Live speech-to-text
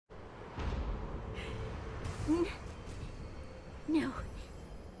No.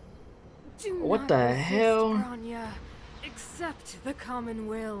 Do What not the resist, hell? Bronya. Accept the common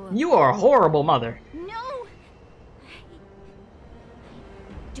will. You are a horrible mother. No! I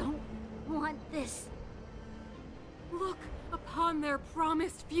don't want this. Look upon their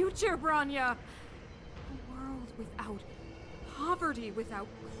promised future, Bronya. A world without poverty, without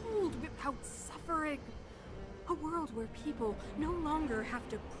cold, without suffering. A world where people no longer have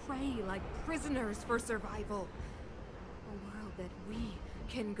to pray like prisoners for survival. A world that we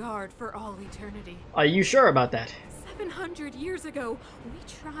can guard for all eternity. Are you sure about that? 700 years ago, we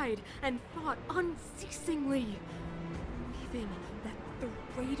tried and fought unceasingly, believing that the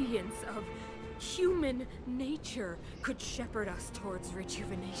radiance of human nature could shepherd us towards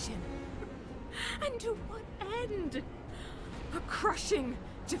rejuvenation. And to what end? A crushing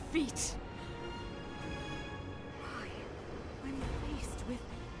defeat. Why, when faced with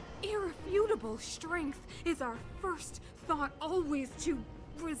irrefutable strength, is our first thought always to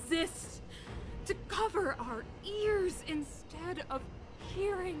resist? To cover our ears instead of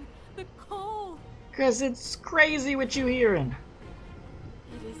hearing the call? 'Cause it's crazy what you hearing.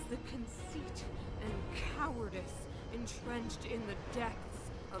 It is the conceit and cowardice entrenched in the depths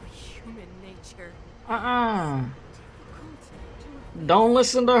of human nature. Difficult to Don't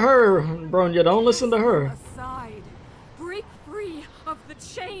listen to her, Bronya. Don't listen to her. aside. Break free of the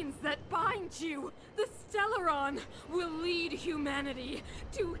chains that bind you. The Stellaron will lead humanity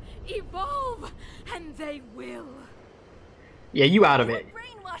to evolve, and they will. Yeah, you out of it.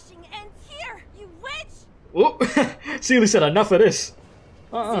 Brainwashing ends here, you witch! Oh, Sealy said enough of this.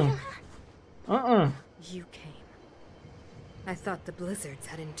 You came. I thought the blizzards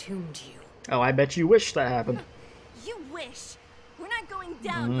had entombed you. Oh, I bet you wish that happened. You wish! We're not going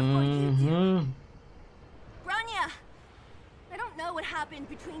down before you do. Bronya! I don't know what happened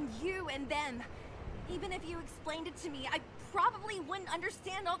between you and them. Even if you explained it to me, I probably wouldn't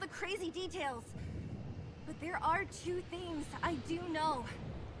understand all the crazy details. But there are two things I do know.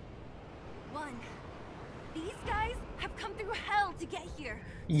 One, these guys have come through hell to get here.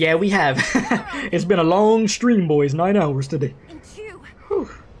 Yeah, we have. It's been a long stream, boys. 9 hours today. And two, Whew.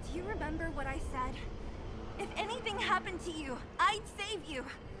 do you remember what I said? If anything happened to you, I'd save you.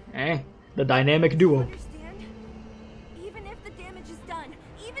 The dynamic duo. Understand? Even if the damage is done,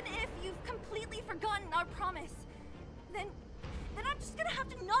 even if you've completely forgotten our promise, then I'm just gonna have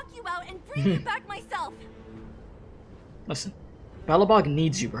to knock you out and bring you back myself. Listen, Balabog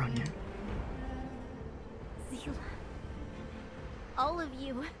needs you, Bronya. Zeal. All of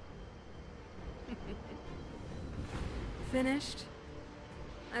you. Finished?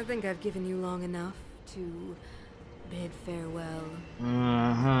 I think I've given you long enough to bid farewell.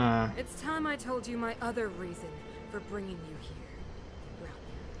 It's time I told you my other reason for bringing you here.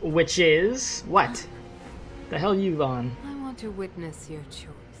 Well, Which is what? The hell you on? I want to witness your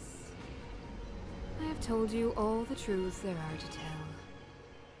choice. I have told you all the truths there are to tell.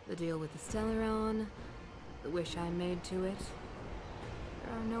 The deal with the Stellaron, the wish I made to it.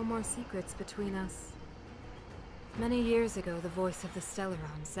 There are no more secrets between us. Many years ago, the voice of the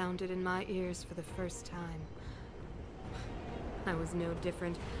Stellaron sounded in my ears for the first time. I was no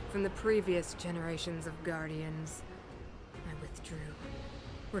different from the previous generations of Guardians. I withdrew,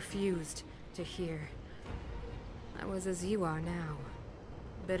 refused to hear. I was as you are now,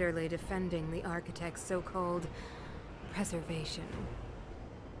 bitterly defending the Architect's so-called preservation.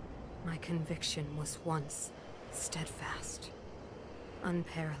 My conviction was once steadfast,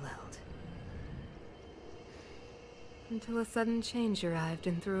 unparalleled. Until a sudden change arrived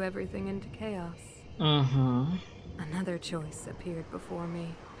and threw everything into chaos. Another choice appeared before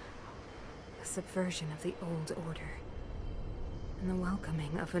me. A subversion of the old order. And the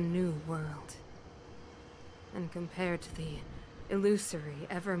welcoming of a new world. And compared to the illusory,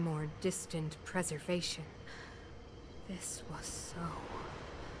 ever more distant preservation, this was so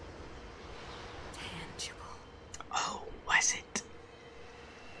tangible. Oh, was it?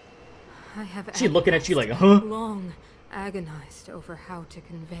 I have She looking at you like, huh? long agonized over how to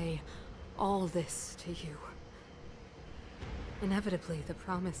convey all this to you. Inevitably, the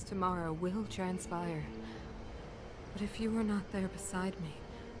promised tomorrow will transpire. But if you were not there beside me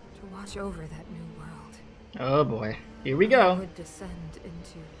to watch over that new world, Oh boy. Here we I go. would descend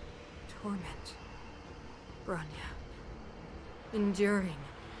into torment. Bronya. Enduring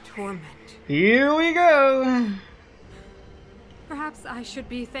torment. Here we go. Perhaps I should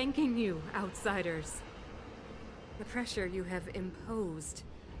be thanking you, outsiders. The pressure you have imposed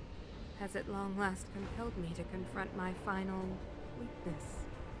has at long last compelled me to confront my final weakness.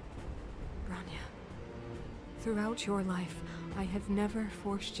 Bronya, throughout your life, I have never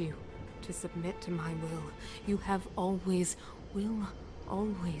forced you to submit to my will. You have always, will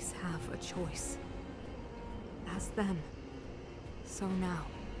always have a choice. As then, so now.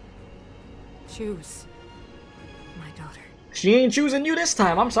 Choose, my daughter. She ain't choosing you this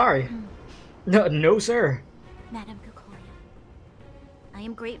time, I'm sorry. No, no sir. Madam COCOLIA, I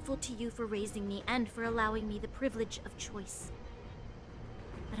am grateful to you for raising me and for allowing me the privilege of choice.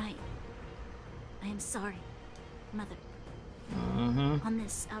 But I am sorry, Mother. On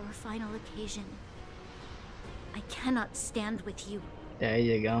this, our final occasion, I cannot stand with you. There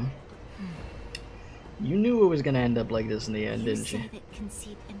you go. You knew it was gonna end up like this in the end, didn't you? You say that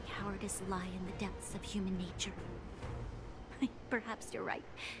conceit and cowardice lie in the depths of human nature. Perhaps you're right.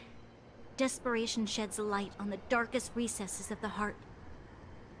 Desperation sheds a light on the darkest recesses of the heart.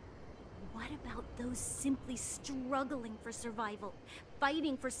 What about those simply struggling for survival,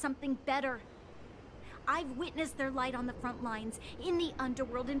 fighting for something better? I've witnessed their light on the front lines, in the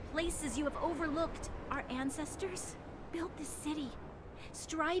underworld, in places you have overlooked. Our ancestors built this city,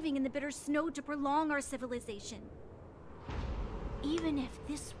 striving in the bitter snow to prolong our civilization. Even if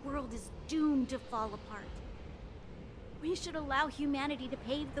this world is doomed to fall apart, we should allow humanity to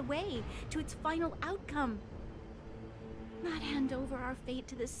pave the way to its final outcome. Not hand over our fate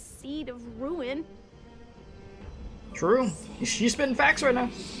to the seed of ruin. True. She's spitting facts right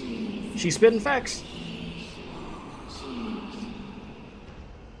now. She's spitting facts.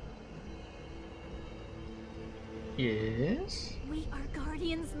 Yes? We are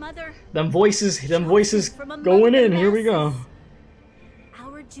guardians, Mother. Them voices going in. Here we go.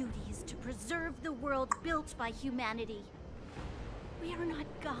 Our duty is to preserve the world built by humanity. We are not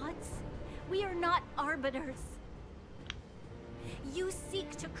gods. We are not arbiters. You seek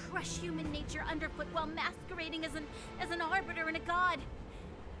to crush human nature underfoot while masquerading as an arbiter and a god.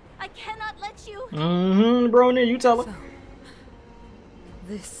 I cannot let you. Brony, you tell her. So,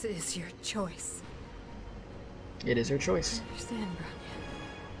 this is your choice. It is her choice. I understand,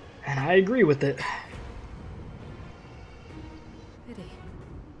 Bronya. And I agree with it. Pity.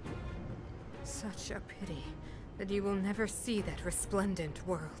 Such a pity that you will never see that resplendent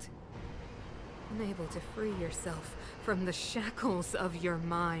world. Unable to free yourself from the shackles of your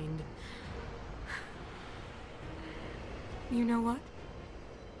mind. You know what?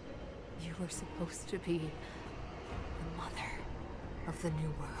 You were supposed to be the mother of the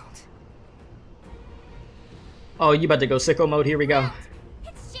new world. Oh, you about to go sicko mode? Here we go.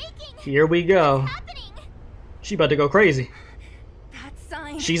 It's shaking. Here we go. What's happening? She about to go crazy. That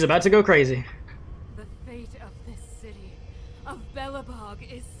sign. She's about to go crazy. The fate of this city, of Belobog,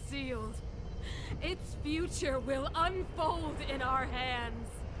 is sealed. Its future will unfold in our hands.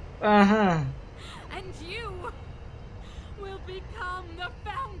 Uh-huh. And you will become the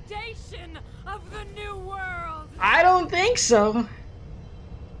foundation of the new world. I don't think so.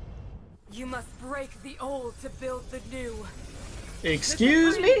 You must break the old to build the new.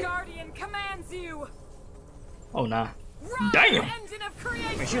 Excuse The me? Supreme Guardian commands you. Oh, nah. Rise, Damn. engine of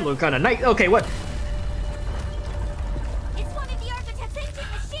creation. She look kind of nice. Okay, what? It's one of the architect's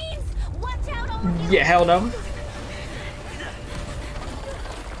ancient machines. Watch out, all of you. Yeah, hell no.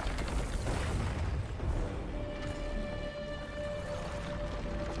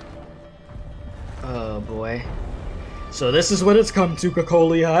 Oh boy. So this is what it's come to,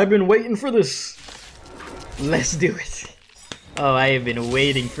 COCOLIA. I've been waiting for this. Let's do it. Oh, I have been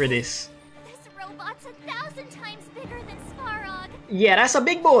waiting for this. This robot's 1,000 times bigger than Svarog. Yeah, that's a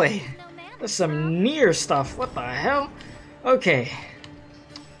big boy. No man. That's some near stuff. What the hell? Okay.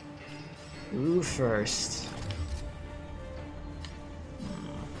 Who first?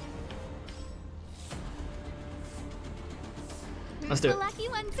 Let's do The it. lucky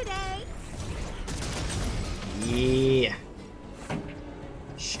one today. Yeah.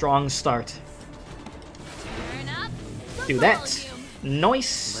 Strong start. Turn up the Do that. volume.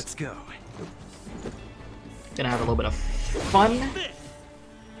 Nice. Let's go. Gonna have a little bit of fun.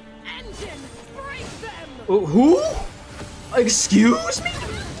 Engine, break them. Oh, who? Excuse me?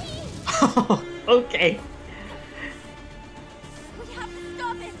 Okay. We have to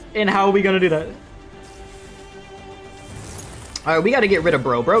stop it. And how are we gonna do that? Alright, we gotta get rid of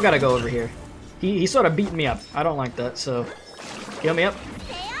bro. Bro gotta go over here. He sort of beat me up. I don't like that, so... Get me up.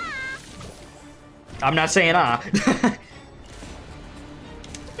 I'm not saying ah.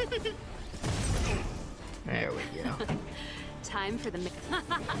 There we go. Time for the...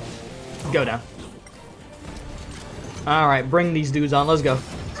 Go down. Alright, bring these dudes on. Let's go.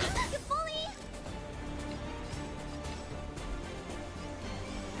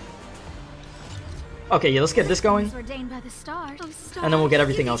 Okay, yeah, let's get this going. Ordained by the stars. And then we'll get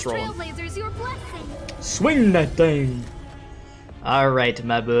everything else rolling. Trailblazers, your blessing. Swing that thing! Alright,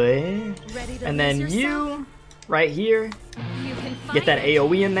 my boy. Ready to And then lose yourself? you, right here, You can get that fight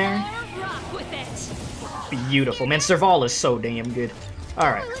AoE in there. or rock with it. Beautiful. Man, Serval is so damn good.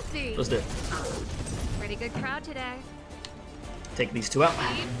 Alright, Let's see. let's do it. Pretty good crowd today. Take these two out.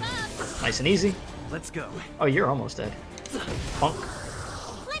 Nice and easy. Let's go. Oh, you're almost dead. Punk.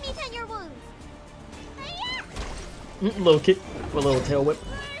 Let me tend your wounds. Little kick with a little tail whip.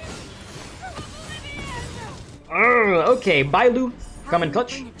 Okay, Bailu, come and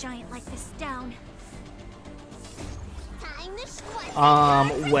clutch. Bring a giant like this down. Time to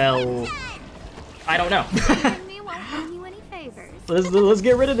squash. Well, I don't know. Me won't do you any favors. let's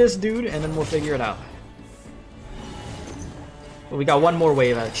get rid of this dude, and then we'll figure it out. Well, we got one more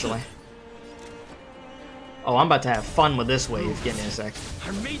wave, actually. Oh, I'm about to have fun with this wave. Give me a sec.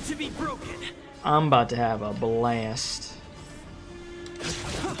 Are made to be broken. I'm about to have a blast.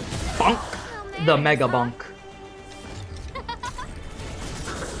 Bunk! The Mega Bunk.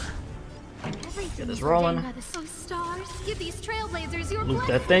 Get this rolling. So stars, give these trailblazers your Loot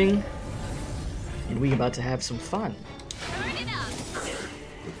that thing. And we about to have some fun. Burn it up.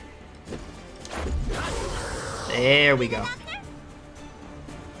 There we go.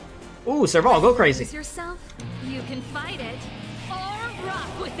 Ooh, Serval, go crazy. Lose yourself, you can fight it or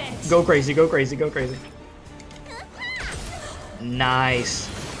rock with it. Go crazy, go crazy, go crazy. Nice.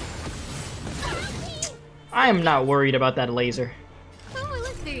 I am not worried about that laser. Oh,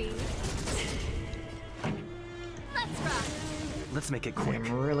 let's see. Let's rock. Let's make it quick.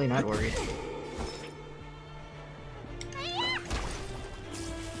 I'm really not worried. A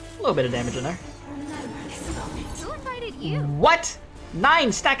little bit of damage in there. Who invited you? What?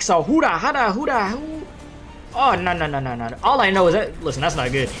 9 stacks of huda hada huda hoo. Oh, no. All I know is that, listen, that's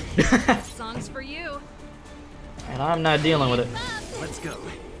not good. Songs for you. And I'm not dealing with it. Let's go.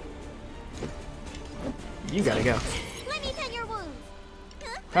 You gotta go. Let me tend your wounds.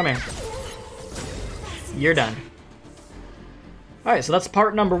 Come here. You're done. Alright, so that's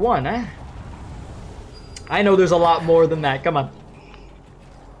part number 1, eh? I know there's a lot more than that. Come on.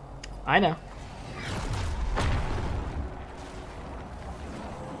 I know.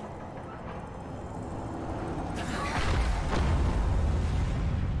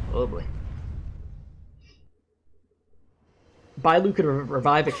 Oh boy. Bailu could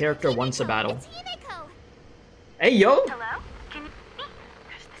revive a character once a battle. It's Himeko. Hey, yo! Hello? Can you...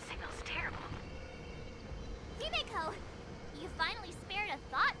 Gosh, the signal's terrible. Himeko, you finally spared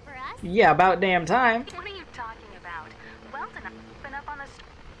a thought for us. Yeah, about damn time. What are you talking about? Weldon, I've been up on the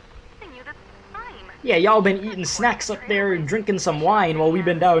street you the time. Yeah, y'all been eating snacks up there and drinking some wine while we've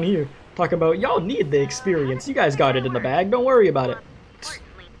been down here. Talking about, y'all need the experience. You guys got it in the bag. Don't worry about it.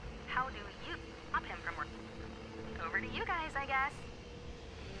 Importantly, how do you stop him from working? Over to you guys, I guess.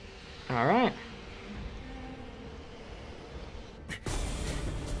 Alright.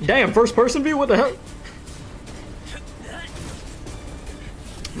 Damn, first person view? What the hell?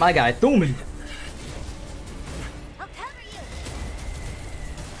 My guy, Thuman. I'll cover you.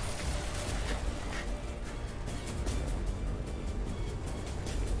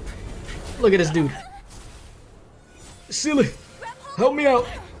 Look at this dude. Silly. Help me out.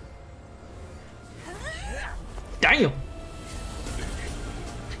 Damn.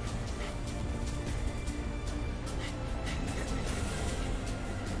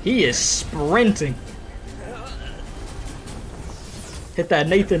 He is sprinting. Hit that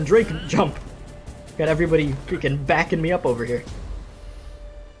Nathan Drake jump. Got everybody freaking backing me up over here.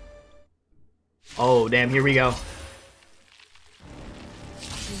 Oh, damn, here we go.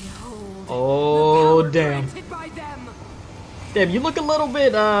 Oh, damn. Damn, you look a little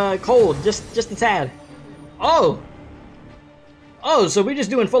bit cold, just a tad. Oh! Oh, so we're just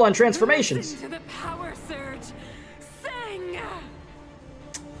doing full-on transformations. Listen to the power surge. Sing!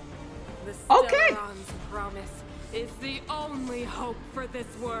 The Okay. Stellaron's promise is the only hope for this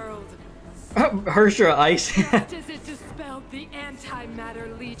world. Hersha Ice. Just as it dispelled the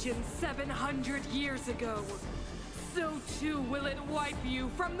Antimatter Legion 700 years ago, so too will it wipe you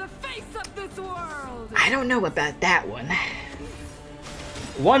from the face of this world. I don't know about that one.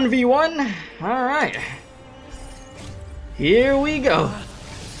 1v1? Alright. Here we go.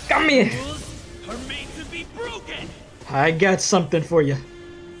 Come here. Are made to be broken. I got something for you.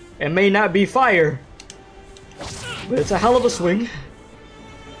 It may not be fire, but it's a hell of a swing.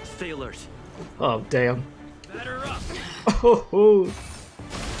 Stay alert. Oh, damn. Batter up. Oh,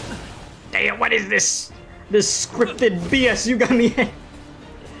 damn, what is this? This scripted BS you got me in.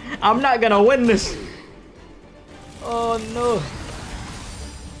 I'm not gonna win this. Oh, no.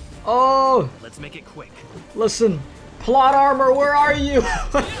 Oh, Let's make it quick. listen. Plot armor, where are you?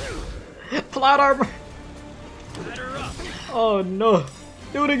 Plot armor. Batter up. Oh no.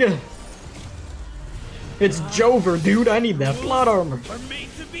 Do it again. It's Jover, dude. I need that plot armor. Are made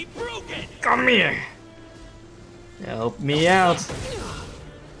to be broken. Come here. Help me out.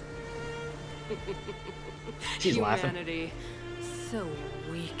 She's laughing. Humanity, so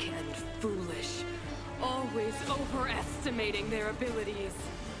weak and foolish, always overestimating their abilities.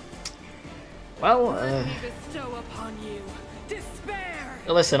 Well, Let me bestow upon you despair.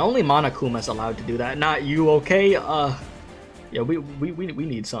 listen, only Monokuma's allowed to do that, not you, okay? Yeah, we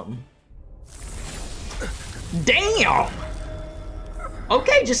need something. Damn!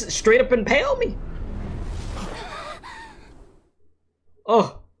 Okay, just straight up impale me.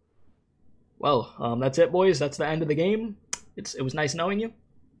 Oh. Well, that's it, boys. That's the end of the game. It was nice knowing you.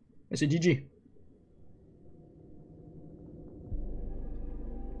 I said GG.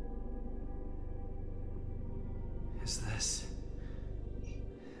 Is this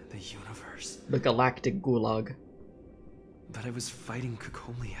the universe? The galactic gulag. But I was fighting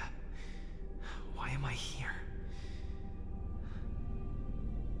COCOLIA. Why am I here?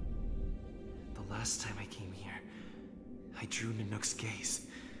 The last time I came here, I drew Nanook's gaze.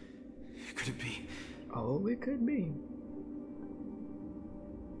 Could it be? Oh, it could be.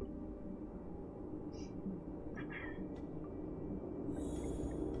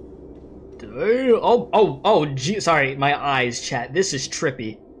 Gee, sorry, my eyes, chat. This is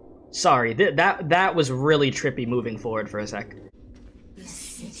trippy. Sorry, that was really trippy moving forward for a sec. The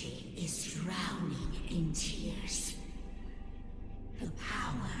city is drowning in tears. The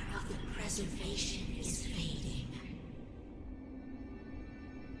power of the preservation is fading.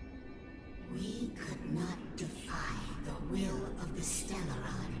 We could not defy the will of the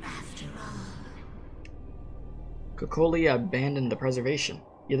Stellaron after all. COCOLIA abandoned the preservation.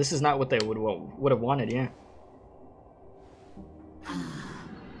 Yeah, this is not what they would have wanted, yeah.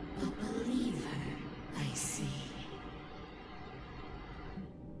 A believer, I see.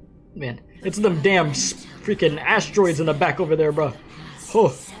 Man, it's them damn freaking asteroids in the back over there, bro. Oh.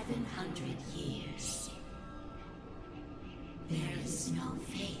 700 years. There is no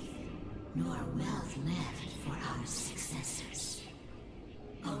faith nor wealth left for our successors.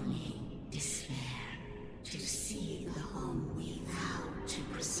 Only despair to see the home we vowed to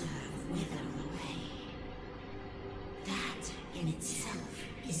preserve wither away. That in itself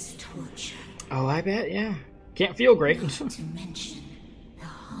is torture. Oh, I bet, yeah. Can't feel great. Not to mention the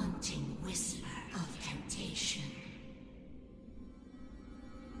haunting whisper of temptation.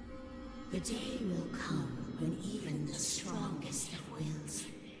 The day will come when even the strongest of wills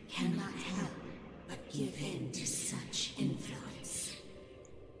cannot help but give in to such influence.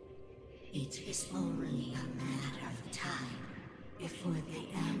 It is only a matter of time before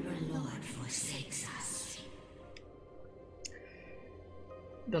the Amber Lord forsakes us.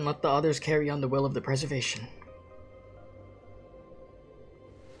 Then let the others carry on the will of the preservation.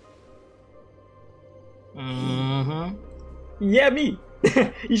 Mm-hmm. Yeah, me!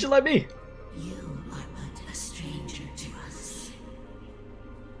 You should let me! You are but a stranger to us.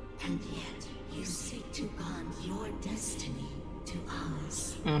 And yet you seek to bond your destiny to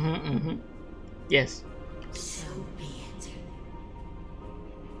ours. Yes. So be it.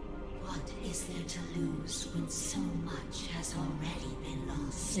 What is there to lose when so much has already been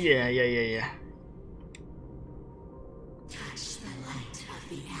lost? Yeah. Touch the light of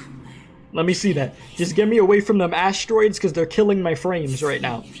the amber. Let me see that. Just get me away from them asteroids because they're killing my frames right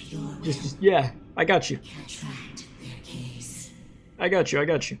now. Yeah, I got you. Attract their gaze. I got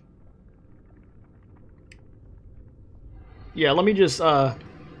you. Yeah, let me just,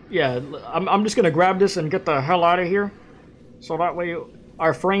 yeah, I'm just gonna grab this and get the hell out of here. So that way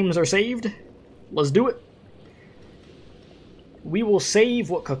our frames are saved. Let's do it. We will save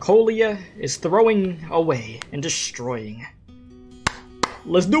what COCOLIA is throwing away and destroying.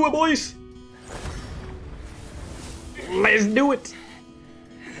 Let's do it, boys! Let's do it!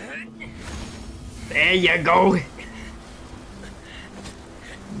 There you go!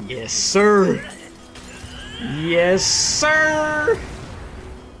 Yes, sir! Yes, sir!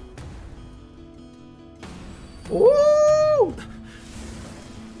 Woo!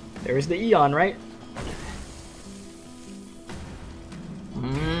 There's the Eon, right?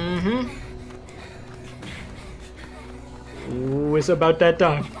 Ooh, it's about that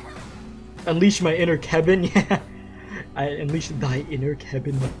time. Unleash my inner Kevin, yeah. I unleash thy inner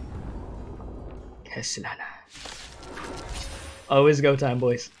Kevin. Keslana. Always go time,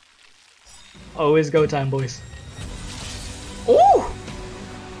 boys. Always go time, boys. Ooh!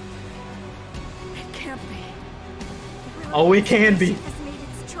 It can't be. Oh, it can be. Has made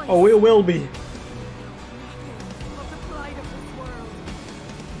its choice. Oh, it will be. Nothing of the pride of this world.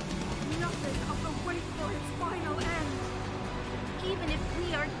 Nothing of the wait for its final end.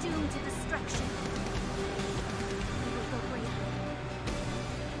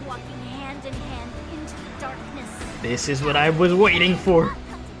 open hand into the darkness. This is what I was waiting for. Come to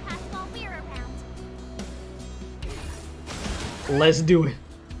pass while we're around. Let's do it.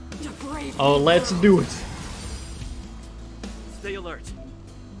 Oh, let's do it. Stay alert.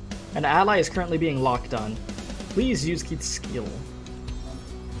 An ally is currently being locked on. Please use Keith's skill.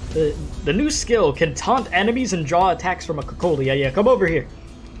 The new skill can taunt enemies and draw attacks from a COCOLIA. Yeah, come over here.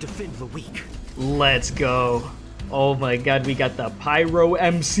 Defend the weak. Let's go. Oh my god, we got the Pyro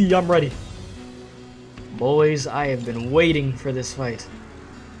MC. I'm ready. Boys, I have been waiting for this fight.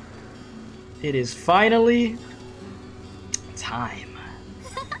 It is finally time.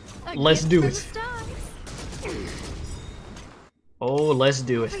 Let's do it. Oh, let's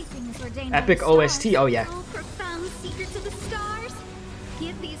do it. Epic OST. Oh yeah. Profound secrets of the stars.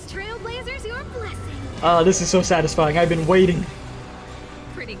 Give these trailblazers your blessing. This is so satisfying. I've been waiting.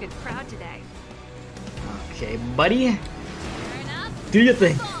 Pretty good crowd today. Okay, buddy. Turn up Do your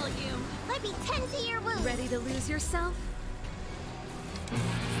thing. volume. Let me tend to your wounds. Ready to lose yourself?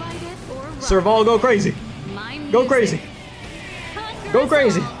 Fight it or run. Serval, go crazy. My Go music. crazy. Conquer Go us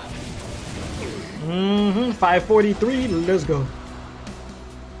crazy. all. 543. Let's go.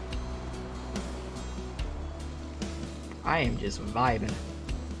 I am just vibing.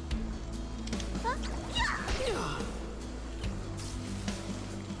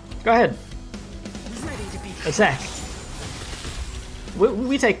 Go ahead. Attack.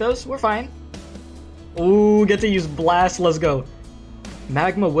 We take those. We're fine. Ooh, get to use blast. Let's go.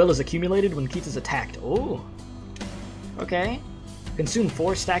 Magma will is accumulated when Keith is attacked. Ooh. Okay. Consume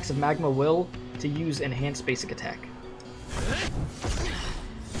 4 stacks of magma will to use enhanced basic attack.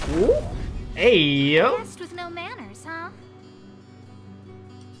 Ooh. Hey yo. Guest with no manners, huh?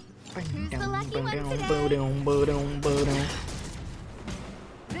 Who's the lucky one today?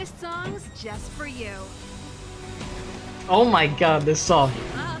 This song's just for you. Oh my god, this song.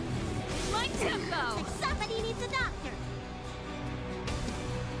 My tempo. Somebody needs a doctor.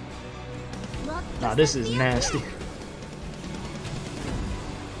 Look, Nah, this is nasty.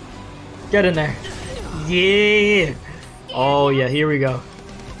 Get in there. Yeah. Oh yeah, here we go.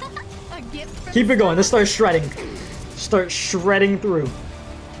 A gift from Keep it going. Let's start shredding. Start shredding through.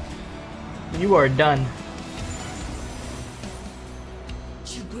 You are done.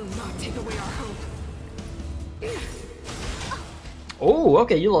 You will not take away our hope. Oh,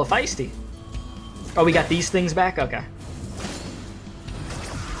 okay, you're a little feisty. Oh, we got these things back? Okay.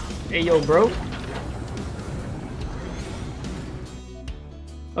 Hey, yo, bro.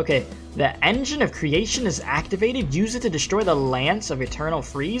 Okay, the engine of creation is activated. Use it to destroy the lance of eternal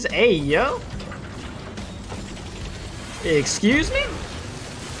freeze. Hey, yo. Excuse me?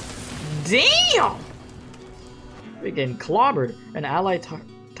 Damn! We're getting clobbered. An ally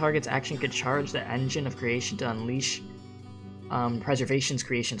target's action could charge the engine of creation to unleash preservation's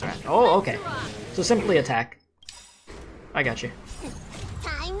creations around. Oh, okay. So simply attack. I got you.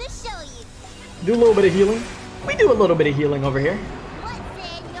 time to show you. Do a little bit of healing. We do a little bit of healing over here.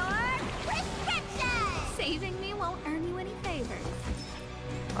 What's in your prescription? Saving me won't earn you any favors.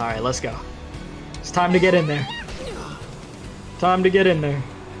 Alright, let's go. It's time to get in there. Time to get in there.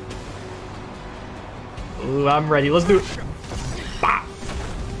 Ooh, I'm ready. Let's do it. Bah.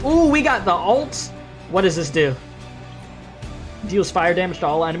 Ooh, we got the ult. What does this do? Deals fire damage to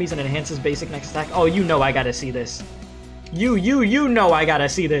all enemies and enhances basic next attack. Oh, you know I gotta see this. You know I gotta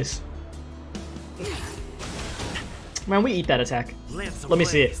see this. Man, we eat that attack. Let me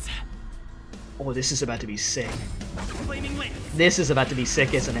see it. Oh, this is about to be sick. This is about to be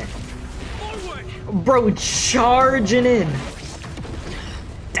sick, isn't it? Bro, charging in.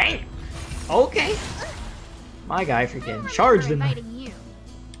 Dang. Okay. My guy freaking charged in there. You.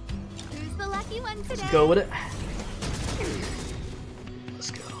 Who's the lucky one today? Let's go with it.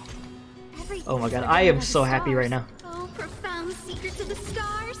 Let's go. Oh my god, I am so happy right now. Oh, profound secrets of the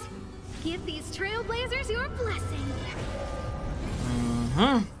stars. Give these trailblazers your blessing.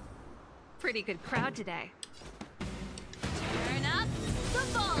 Pretty good crowd today. Turn up the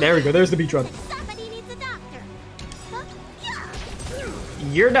volume. There we go, there's the beach run. Somebody needs a doctor.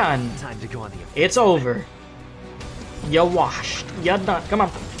 You're done. Time to go on the It's over. You're washed. You're done. Come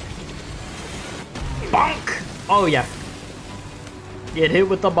on. Bonk! Oh yeah. Get hit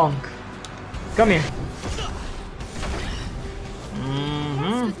with the bonk. Come here.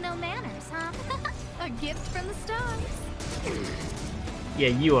 Guest with no manners, huh? A gift from the stars. Yeah,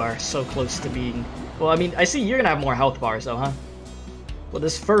 you are so close to being... Well, I mean, I see you're gonna have more health bars though, huh? Well,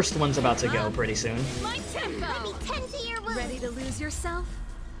 this first one's about to go pretty soon. My tempo. Let me tend to your wounds. Ready to lose yourself?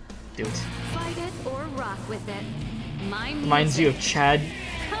 Do it. Fight it or rock with it. My Reminds you of Chad.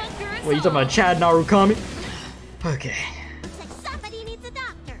 Conquer us What, you talking all. about Chad Narukami? Okay. Looks like somebody needs a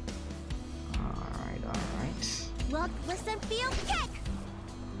doctor.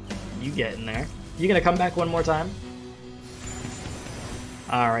 You get in there. You gonna come back one more time?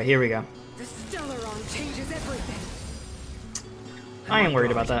 Alright, here we go. The Stellaron changes everything. I ain't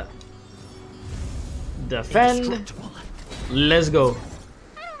worried about that. Defend. Let's go.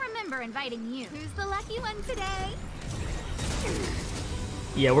 I don't remember inviting you. Who's the lucky one today?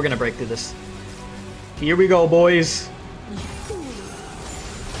 Yeah, we're gonna break through this. Here we go, boys.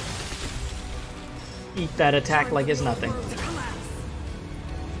 Eat that attack like it's nothing.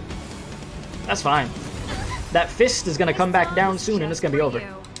 That's fine. That fist is gonna come back down soon and it's gonna be over.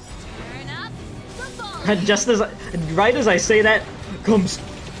 Just as right as I say that, comes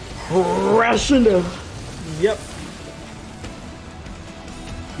crashing down. Yep.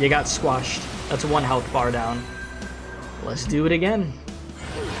 You got squashed. That's 1 health bar down. Let's do it again.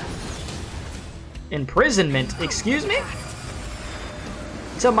 Imprisonment, excuse me?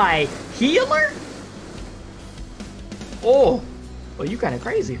 To my healer? Oh, well, you kind of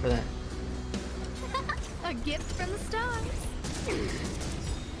crazy for that. A gift from the stars.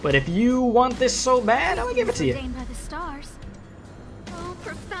 But if you want this so bad, I'll give it to you. Ordained by the stars. Oh,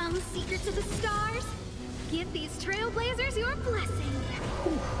 profound secrets of the stars. Give these trailblazers your blessing.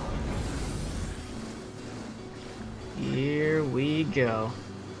 Here we go.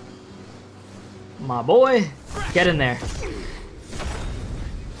 My boy, get in there.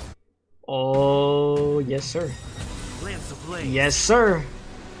 Oh, yes, sir. Yes, sir.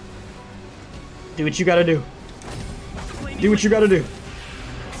 Do what you gotta do. Do what you gotta do.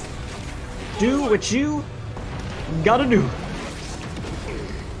 Do what you gotta do.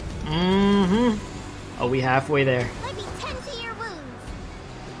 Oh, we halfway there. Let me tend to your wounds.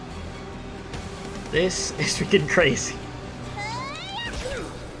 This is freaking crazy.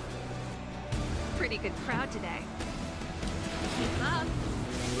 Pretty good crowd today. Keep up.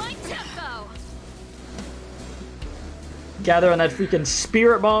 My tempo. Gather on that freaking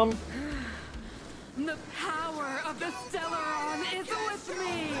spirit bomb. The power of the Stellaron is with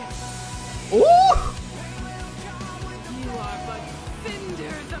me. Ooh! You are but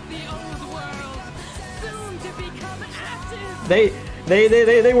cinders of the old world, soon to become ashes.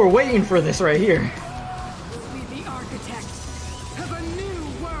 They were waiting for this right here. Be the architect of a new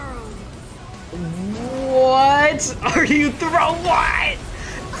world. What are you throwing? What?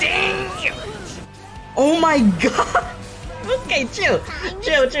 Dang you! Oh my god! Okay, chill.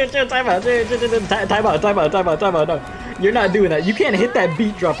 Time out. No, you're not doing that. You can't hit that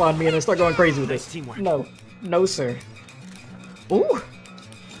beat drop on me and then start going crazy with it. No, sir. Ooh.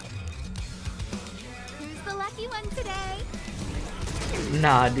 Who's the lucky one today?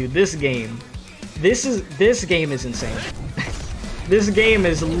 Nah, dude, this game is insane. This game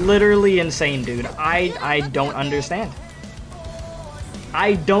is literally insane, dude. I don't understand.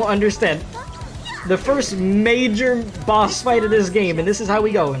 I don't understand. The first major boss fight of this game, and this is how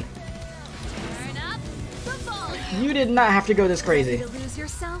we going. You did not have to go this crazy. To lose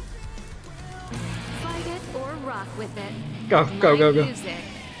yourself? Fight it or rock with it. Go.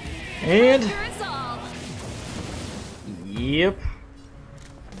 And yep.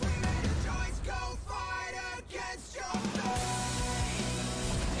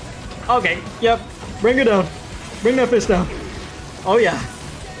 Okay, yep. Bring it down. Bring that fist down. Oh yeah.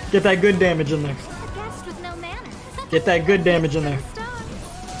 Get that good damage in there. Get that good damage in there.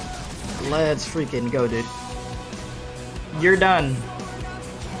 Let's freaking go, dude. You're done.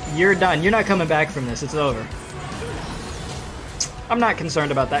 You're done. You're not coming back from this. It's over. I'm not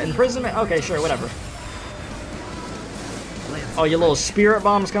concerned about that. Imprisonment? Okay, sure, whatever. Oh, your little spirit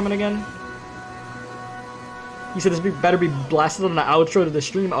bomb's coming again? You said this better be blasted on the outro to the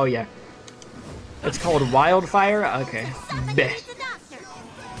stream? Oh, yeah. It's called Wildfire? Okay. Bet.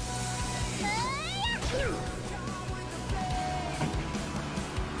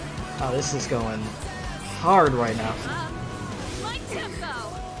 Oh, this is going hard right now.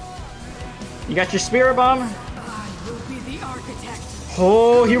 You got your spirit bomb?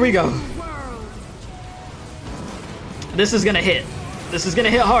 Oh, here we go. This is gonna hit. This is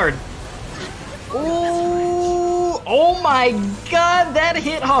gonna hit hard. Ooh, oh my god, that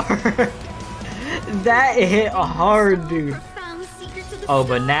hit hard. That hit hard, dude. Oh,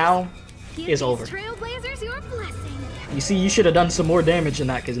 but now it's over. You see, you should have done some more damage than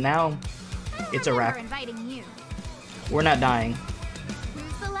that, because now it's a wrap. We're not dying.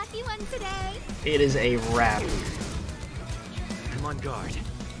 It is a wrap. I'm on guard.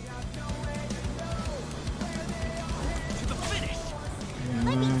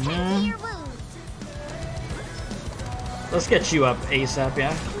 Let's get you up ASAP,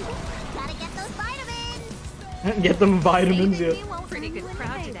 yeah? Gotta get those vitamins. Get them vitamins, yeah. Pretty good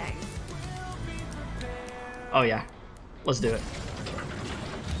crowd today. Oh yeah. Let's do it.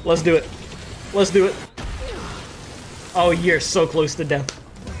 Let's do it. Let's do it. Oh, you're so close to death.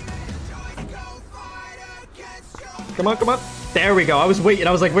 Come on, come on. There we go. I was waiting.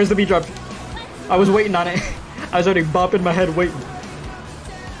 I was like, where's the B drop? I was waiting on it. I was already bopping my head waiting.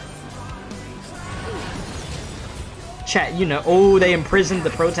 Chat, you know. Oh, they imprisoned the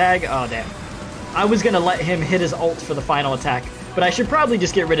pro tag? Oh, damn. I was gonna let him hit his ult for the final attack, but I should probably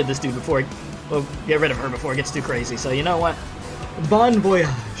just get rid of this dude before, well, get rid of her before it gets too crazy. So you know what? Bon voyage.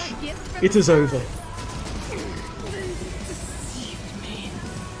 It is over.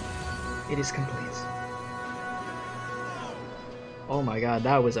 It is complete. Oh my god,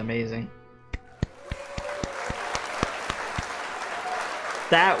 that was amazing.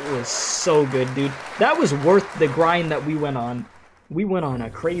 That was so good, dude. That was worth the grind that we went on. We went on a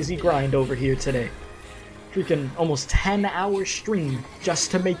crazy grind over here today. Freaking almost 10-hour stream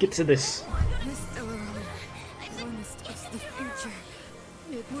just to make it to this.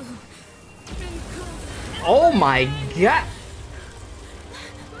 Oh my god.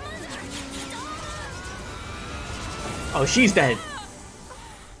 Oh, she's dead.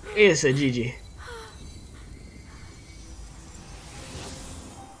 It's a GG.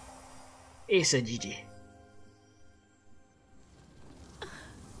 It's a GG.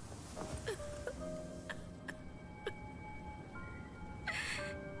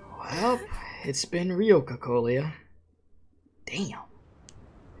 Well, it's been real, COCOLIA. Damn.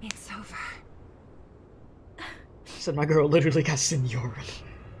 It's over. Said my girl literally got seniored.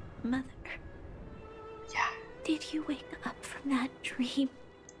 Mother. Yeah. Did you wake up from that dream?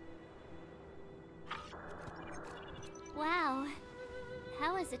 Wow.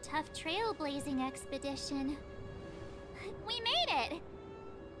 That was a tough trailblazing expedition. We made it!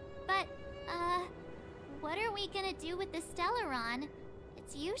 But, what are we gonna do with the Stellaron?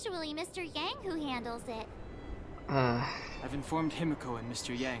 It's usually Mr. Yang who handles it. I've informed Himiko and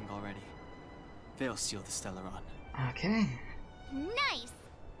Mr. Yang already. They'll seal the Stellaron. Okay. Nice!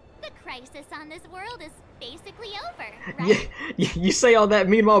 The crisis on this world is basically over, right? Yeah, you say all that,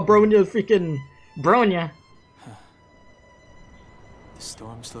 meanwhile Bronya freaking... Bronya. The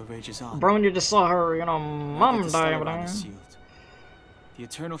storm still rages on. Bronya just saw her, you know, mom die. But sealed. The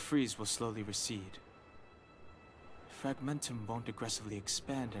eternal freeze will slowly recede. Fragmentum won't aggressively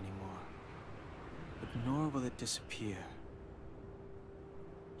expand anymore, but nor will it disappear.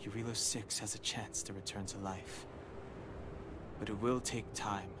 JARILO-VI has a chance to return to life, but it will take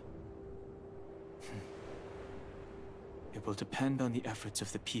time. It will depend on the efforts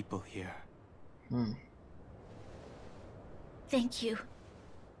of the people here. Thank you.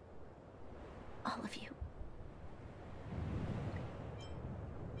 All of you.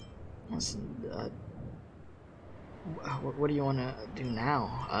 What do you want to do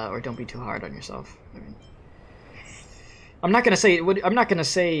now? Or don't be too hard on yourself. I mean, I'm not gonna say. I'm not gonna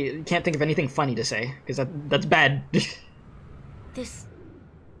say. Can't think of anything funny to say because that's bad. This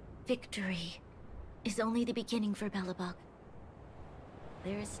victory is only the beginning for Belobog.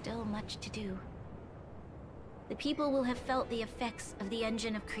 There is still much to do. The people will have felt the effects of the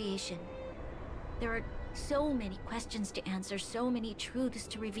engine of creation. There are so many questions to answer, so many truths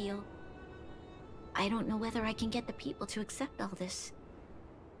to reveal. I don't know whether I can get the people to accept all this.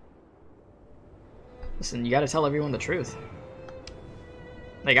 Listen, you gotta tell everyone the truth.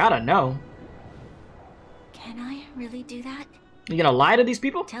 They gotta know. Can I really do that? You gonna lie to these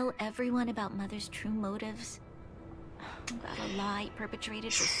people? Tell everyone about Mother's true motives? About a lie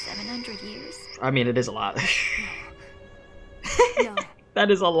perpetrated for 700 years? I mean, it is a lot. No.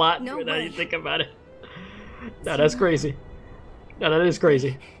 That is a lot No now way. you think about it. No, that's crazy. No, that is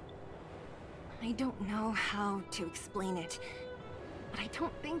crazy. I don't know how to explain it, but I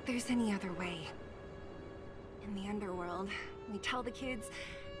don't think there's any other way. In the underworld, we tell the kids,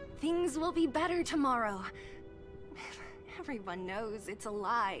 things will be better tomorrow. Everyone knows it's a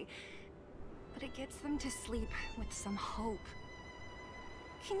lie, but it gets them to sleep with some hope.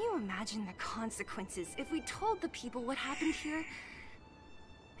 Can you imagine the consequences if we told the people what happened here?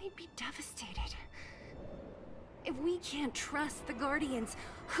 They'd be devastated. If we can't trust the Guardians,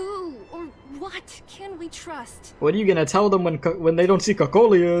 who or what can we trust? What are you gonna tell them when they don't see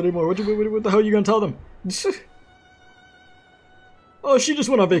COCOLIA anymore? What the hell are you gonna tell them? Oh, she just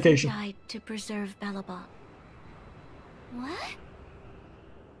went on vacation. Died to preserve Belobog. What?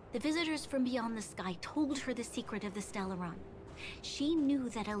 The visitors from beyond the sky told her the secret of the Stellaron. She knew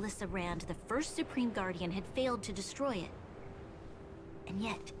that Alyssa Rand, the first Supreme Guardian, had failed to destroy it. And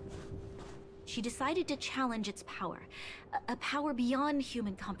yet, she decided to challenge its power. A power beyond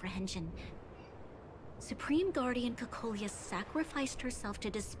human comprehension. Supreme Guardian COCOLIA sacrificed herself to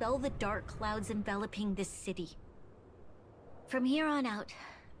dispel the dark clouds enveloping this city. From here on out,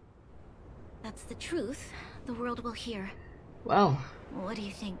 that's the truth, the world will hear. Well, What do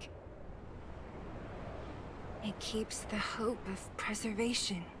you think? It keeps the hope of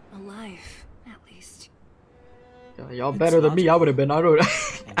preservation alive, at least. y'all better than me. I would have been. I would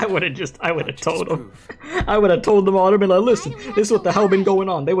have told them. I would have told them all. I'd have been like, listen, this is what the hell been going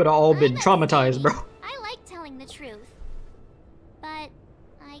on. They would have all been traumatized, bro. I like telling the truth. But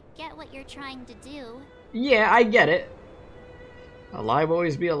I get what you're trying to do. Yeah, I get it. A lie will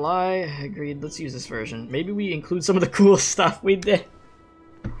always be a lie. Agreed. Let's use this version. Maybe we include some of the cool stuff we did.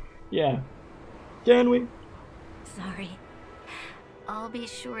 Yeah. Can we? Sorry. I'll be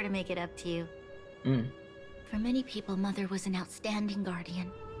sure to make it up to you. Mm. For many people, Mother was an outstanding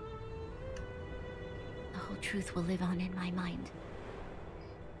guardian. The whole truth will live on in my mind.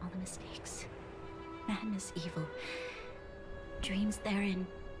 All the mistakes, madness, evil, dreams therein.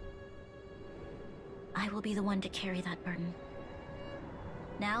 I will be the one to carry that burden.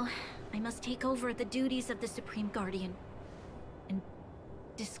 Now, I must take over the duties of the Supreme Guardian and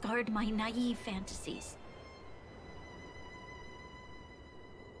discard my naive fantasies.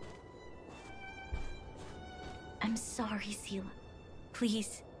 I'm sorry, Seela.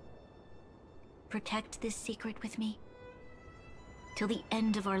 Please, protect this secret with me till the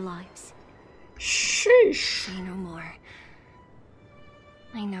end of our lives. Sheesh. Say no more.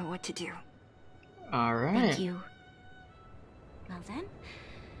 I know what to do. Alright. Thank you. Well then,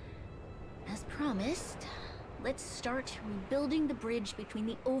 as promised, let's start rebuilding the bridge between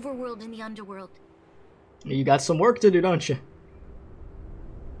the overworld and the underworld. You got some work to do, don't you?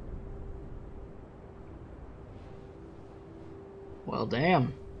 Well,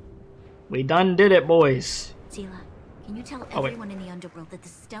 damn. We done did it, boys. Seela, can you tell everyone in the underworld that the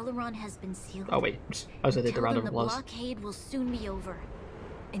Stellaron has been sealed? Oh, wait. I was at the round of the applause. blockade will soon be over,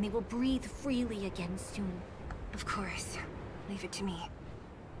 and they will breathe freely again soon. Of course. Leave it to me.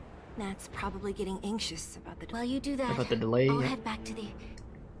 Nat's probably getting anxious about the While you do that, About the delay, I'll yeah. head back to the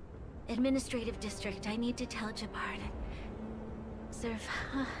administrative district. I need to tell Jabbar and serve.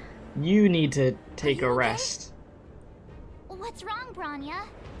 You need to take Are a you okay? rest. What's wrong, Branya?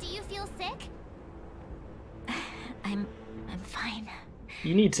 Do you feel sick? I'm fine.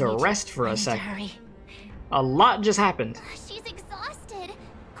 You need to rest for I a need to sec. hurry. A lot just happened. She's exhausted.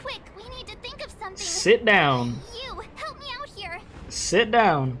 Quick, we need to think of something. Sit down. You, help me out here. Sit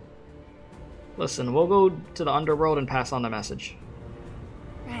down. Listen, we'll go to the underworld and pass on the message.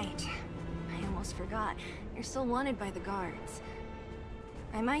 Right. I almost forgot. You're still wanted by the guards.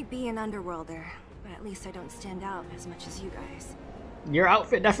 I might be an underworlder, but at least I don't stand out as much as you guys. Your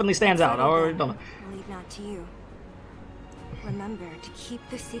outfit definitely stands out. I already don't know. I'll leave Nat to you. Remember to keep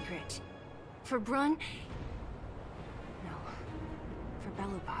the secret. For Brun... No. For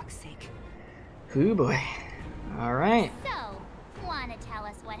Belobog's sake. Ooh boy. Alright. So, wanna tell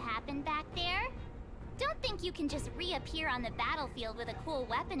us what happened back there? Don't think you can just reappear on the battlefield with a cool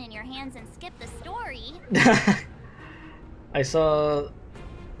weapon in your hands and skip the story. I saw...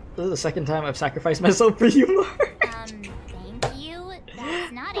 This is the second time I've sacrificed myself for you, Mark. Thank you.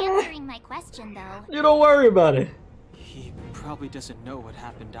 That's not answering my question, though. You don't worry about it. He probably doesn't know what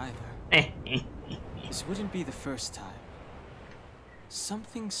happened either. This wouldn't be the first time.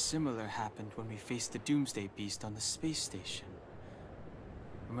 Something similar happened when we faced the Doomsday Beast on the space station.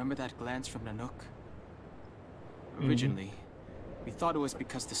 Remember that glance from Nanook? Originally, we thought it was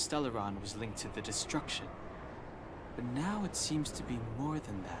because the Stellaron was linked to the destruction. But now it seems to be more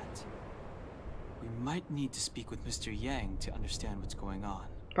than that. We might need to speak with Mr. Yang to understand what's going on.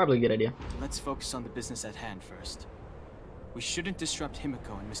 Probably a good idea. Let's focus on the business at hand first. We shouldn't disrupt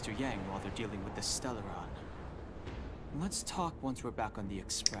Himiko and Mr. Yang while they're dealing with the Stellaron. Let's talk once we're back on the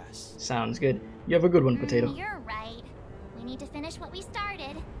Express. Sounds good. You have a good one, Potato. You're right. We need to finish what we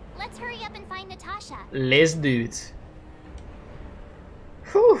started. Let's hurry up and find Natasha. Let's do it.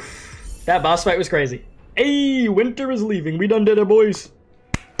 Whew. That boss fight was crazy. Hey, winter is leaving. We done did it, boys.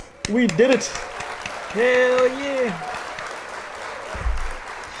 We did it. Hell yeah.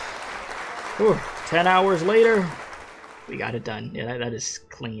 Whew. 10 hours later, we got it done. Yeah, that is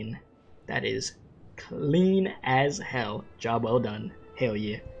clean. That is clean as hell. Job well done. Hell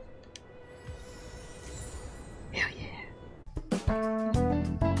yeah. Hell yeah.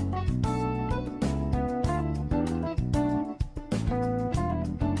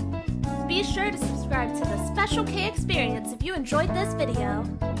 Be sure to subscribe to the Special K Experience if you enjoyed this video.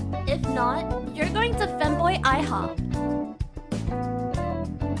 If not, you're going to Femboy IHOP.